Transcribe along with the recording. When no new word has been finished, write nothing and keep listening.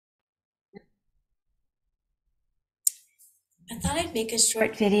I thought I'd make a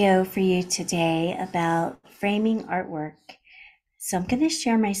short video for you today about framing artwork. So I'm going to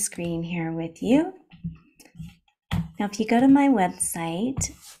share my screen here with you. Now, if you go to my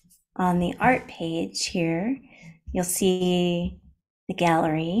website, on the art page here, you'll see the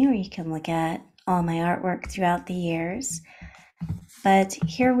gallery where you can look at all my artwork throughout the years. But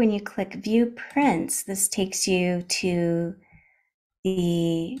here, when you click view prints, this takes you to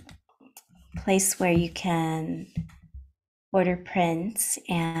the place where you can order prints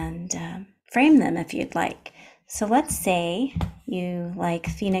and frame them if you'd like. So let's say you like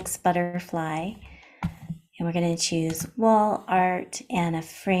Phoenix Butterfly, and we're going to choose wall art and a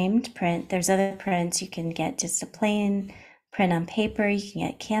framed print. There's other prints. You can get just a plain print on paper. You can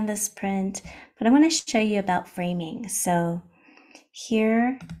get canvas print, but I want to show you about framing. So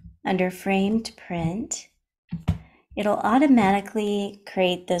here under framed print, it'll automatically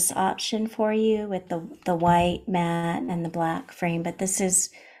create this option for you with the white matte and the black frame, but this is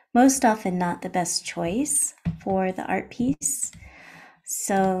most often not the best choice for the art piece.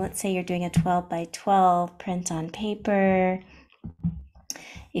 So let's say you're doing a 12 by 12 print on paper.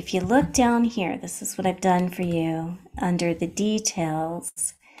 If you look down here, this is what I've done for you under the details.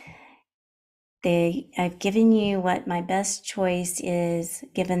 I've given you what my best choice is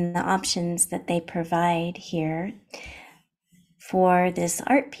given the options that they provide here for this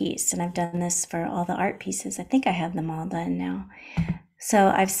art piece. And I've done this for all the art pieces. I think I have them all done now. So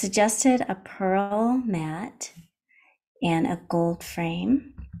I've suggested a pearl matte and a gold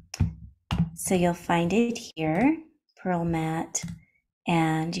frame. So you'll find it here, pearl matte,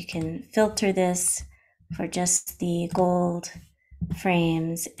 and you can filter this for just the gold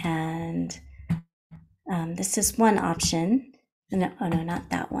frames. And this is one option. No, oh no, not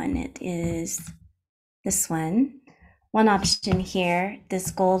that one. It is this one. One option here,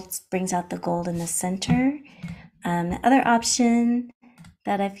 this gold brings out the gold in the center. The other option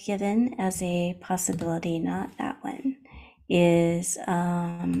that I've given as a possibility, not that one, is,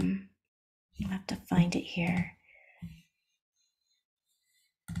 I'll have to find it here,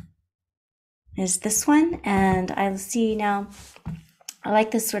 is this one. And I'll see now, I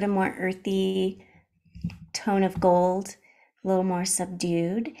like this sort of more earthy tone of gold, a little more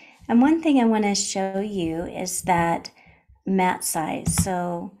subdued. And one thing I want to show you is that matte size.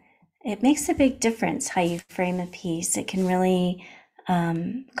 So it makes a big difference how you frame a piece. It can really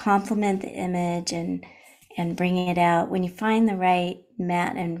complement the image and bring it out. When you find the right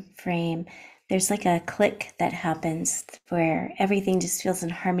matte and frame, there's like a click that happens where everything just feels in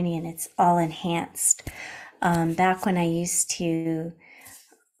harmony and it's all enhanced. Back when I used to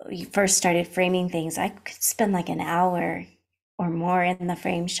first started framing things, I could spend like an hour or more in the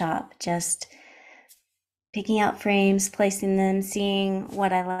frame shop just picking out frames, placing them, seeing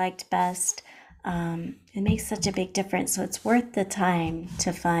what I liked best. It makes such a big difference. So it's worth the time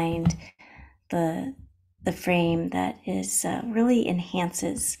to find the frame that is really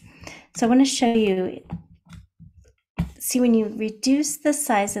enhances. So I want to show you, see when you reduce the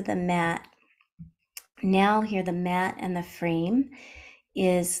size of the mat, now here the mat and the frame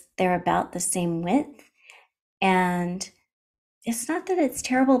they're about the same width. And it's not that it's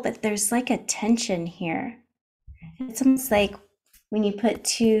terrible, but there's like a tension here. It's almost like when you put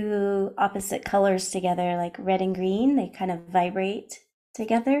two opposite colors together, like red and green, they kind of vibrate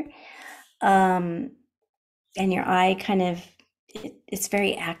together. And your eye kind of, it's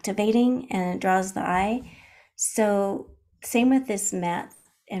very activating and it draws the eye. So same with this mat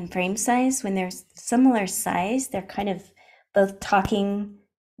and frame size. When they're similar size, they're kind of both talking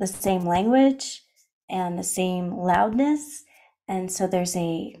the same language and the same loudness. And so there's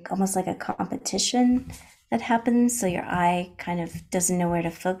almost like a competition that happens. So your eye kind of doesn't know where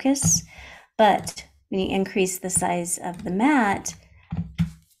to focus. But when you increase the size of the mat,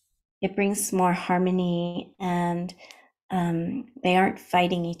 it brings more harmony and they aren't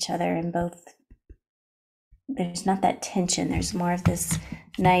fighting each other, and both, there's not that tension. There's more of this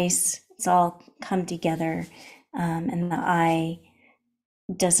nice, it's all come together, and the eye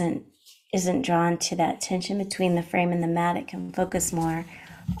isn't drawn to that tension between the frame and the mat. It can focus more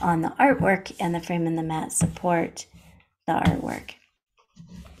on the artwork, and the frame and the mat support the artwork.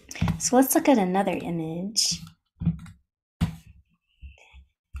 So let's look at another image.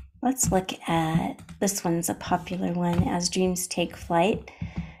 Let's look at, this one's a popular one, As Dreams Take Flight.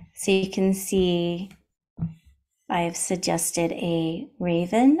 So you can see I've suggested a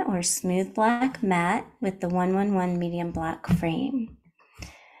raven or smooth black matte with the 111 medium black frame.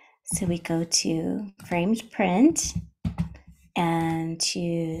 So we go to framed print and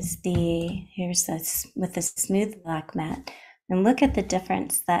choose here's this with the smooth black matte, and look at the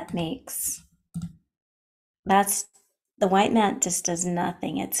difference that makes. That's the white mat just does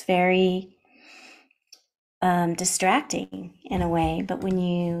nothing. It's very distracting in a way, but when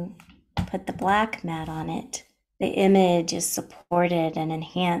you put the black mat on it, the image is supported and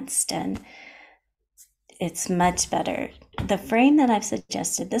enhanced, and it's much better. The frame that I've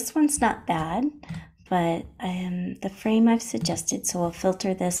suggested, this one's not bad, but the frame I've suggested, so we'll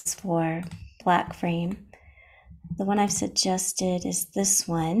filter this for black frame. The one I've suggested is this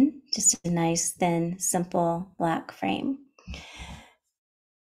one, just a nice, thin, simple black frame.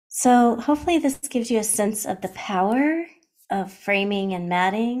 So hopefully this gives you a sense of the power of framing and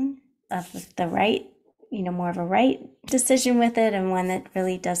matting, of the right, more of a right decision with it, and one that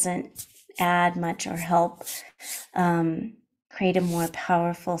really doesn't add much or help create a more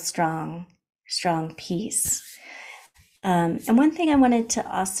powerful, strong piece. And one thing I wanted to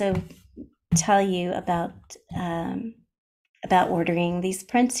also tell you about ordering these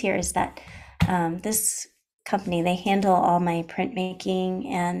prints here is that this company, they handle all my printmaking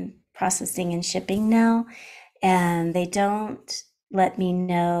and processing and shipping now, and they don't let me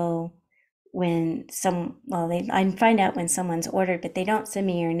know when I find out when someone's ordered, but they don't send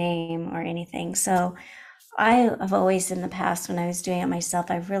me your name or anything. So I have always in the past, when I was doing it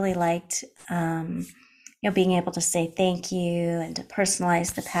myself, I've really liked being able to say thank you and to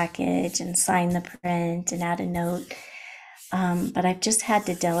personalize the package and sign the print and add a note. But I've just had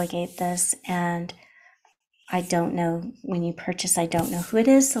to delegate this, and I don't know, when you purchase, I don't know who it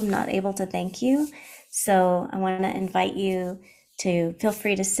is, so I'm not able to thank you. So I want to invite you to feel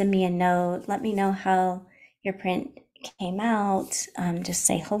free to send me a note. Let me know how your print came out. Just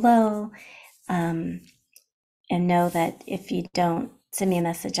say hello, and know that if you don't send me a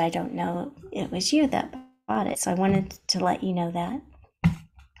message, I don't know it was you that bought it. So I wanted to let you know that.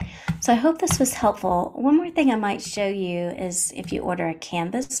 So I hope this was helpful. One more thing I might show you is if you order a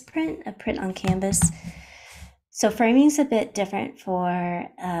canvas print, a print on canvas. So framing is a bit different for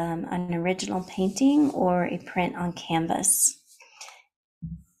an original painting or a print on canvas.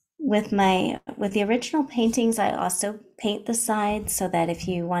 With the original paintings, I also paint the sides so that if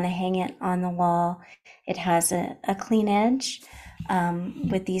you want to hang it on the wall, it has a clean edge.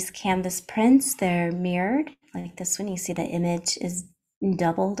 With these canvas prints, they're mirrored, like this one. You see the image is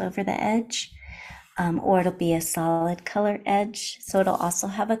doubled over the edge, or it'll be a solid color edge. So it'll also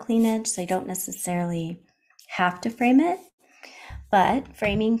have a clean edge, so you don't necessarily have to frame it, but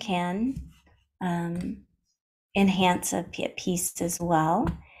framing can enhance a piece as well.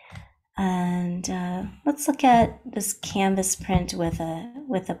 And let's look at this canvas print with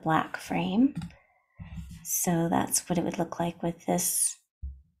a black frame. So that's what it would look like with this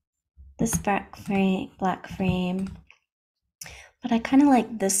black frame. But I kind of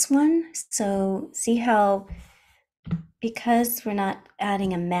like this one. So see how, because we're not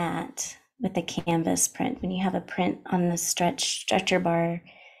adding a mat with the canvas print, when you have a print on the stretcher bar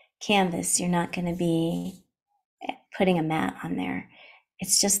canvas, you're not going to be putting a mat on there.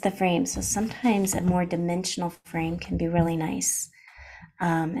 It's just the frame. So sometimes a more dimensional frame can be really nice.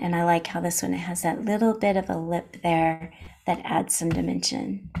 And I like how this one, it has that little bit of a lip there that adds some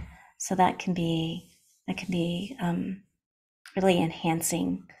dimension. So that can be really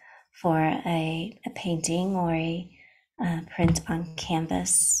enhancing for a painting or a print on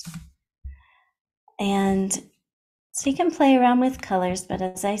canvas. And so you can play around with colors, but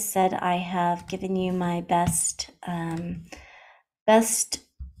as I said, I have given you my best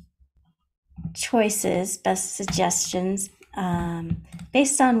choices, best suggestions,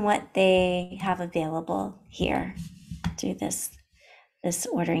 based on what they have available here through this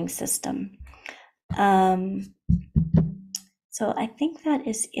ordering system. So I think that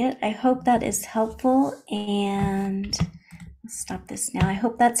is it. I hope that is helpful, and I'll stop this now. I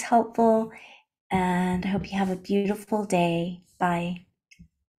hope that's helpful, and I hope you have a beautiful day. Bye.